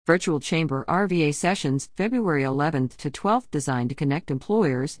Virtual Chamber RVA sessions, February 11th to 12th, designed to connect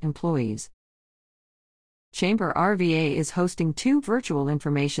employers-employees. Chamber RVA is hosting 2 virtual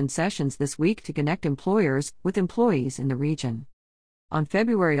information sessions this week to connect employers with employees in the region. On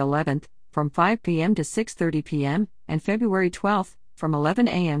February 11th, from 5 p.m. to 6:30 p.m., and February 12th, from 11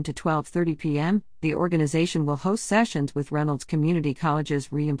 a.m. to 12:30 p.m., the organization will host sessions with Reynolds Community College's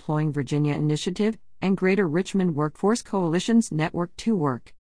Reemploying Virginia Initiative and Greater Richmond Workforce Coalition's Network to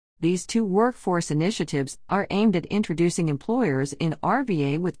Work. These 2 workforce initiatives are aimed at introducing employers in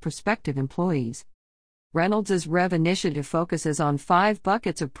RVA with prospective employees. Reynolds's REV initiative focuses on 5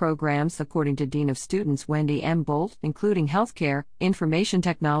 buckets of programs, according to Dean of Students Wendy M. Bolt, including healthcare, information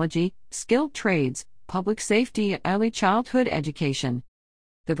technology, skilled trades, public safety, and early childhood education.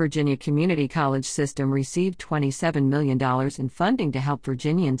 The Virginia Community College system received $27 million in funding to help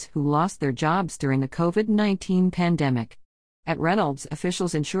Virginians who lost their jobs during the COVID-19 pandemic. At Reynolds,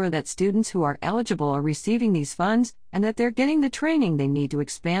 officials ensure that students who are eligible are receiving these funds and that they're getting the training they need to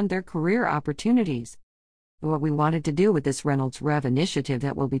expand their career opportunities. What we wanted to do with this Reynolds REV initiative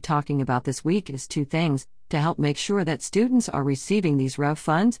that we'll be talking about this week is 2 things: to help make sure that students are receiving these REV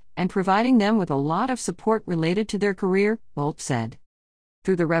funds and providing them with a lot of support related to their career, Bolt said.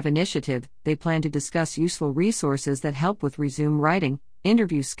 Through the REV initiative, they plan to discuss useful resources that help with resume writing,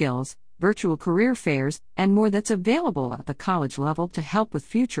 interview skills, virtual career fairs, and more that's available at the college level to help with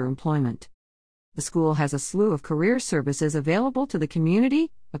future employment. The school has a slew of career services available to the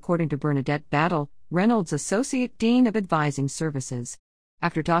community, according to Bernadette Battle, Reynolds Associate Dean of Advising Services.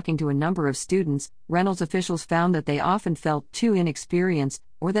 After talking to a number of students, Reynolds officials found that they often felt too inexperienced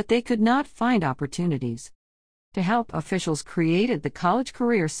or that they could not find opportunities. To help, officials created the College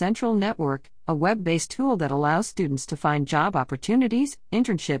Career Central Network, a web-based tool that allows students to find job opportunities,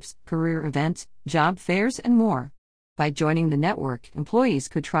 internships, career events, job fairs, and more. By joining the network, employees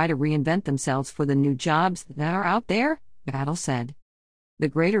could try to reinvent themselves for the new jobs that are out there, Battle said. The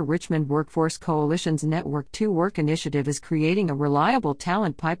Greater Richmond Workforce Coalition's Network to Work initiative is creating a reliable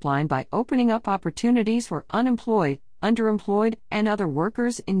talent pipeline by opening up opportunities for unemployed, underemployed, and other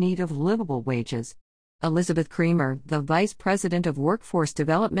workers in need of livable wages. Elizabeth Creamer, the Vice President of Workforce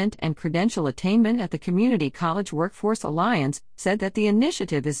Development and Credential Attainment at the Community College Workforce Alliance, said that the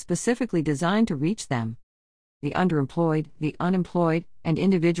initiative is specifically designed to reach them. The underemployed, the unemployed, and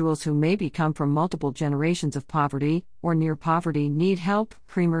individuals who may come from multiple generations of poverty or near poverty need help,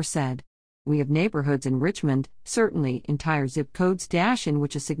 Creamer said. We have neighborhoods in Richmond, certainly entire zip codes, in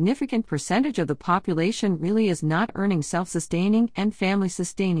which a significant percentage of the population really is not earning self-sustaining and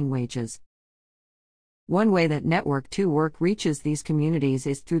family-sustaining wages. One way that Network to Work reaches these communities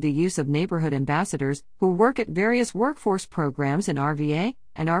is through the use of neighborhood ambassadors who work at various workforce programs in RVA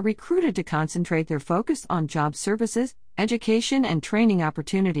and are recruited to concentrate their focus on job services, education, and training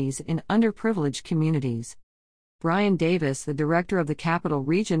opportunities in underprivileged communities. Brian Davis, the director of the Capital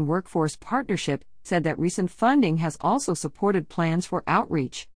Region Workforce Partnership, said that recent funding has also supported plans for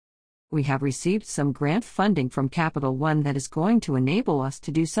outreach. We have received some grant funding from Capital One that is going to enable us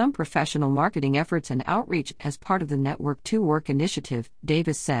to do some professional marketing efforts and outreach as part of the Network to Work initiative,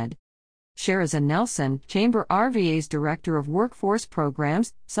 Davis said. Sheraza Nelson, Chamber RVA's Director of Workforce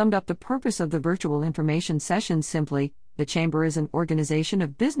Programs, summed up the purpose of the virtual information session simply: the Chamber is an organization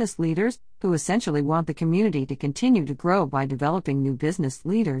of business leaders who essentially want the community to continue to grow by developing new business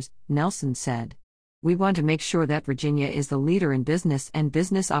leaders, Nelson said. We want to make sure that Virginia is the leader in business and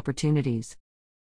business opportunities.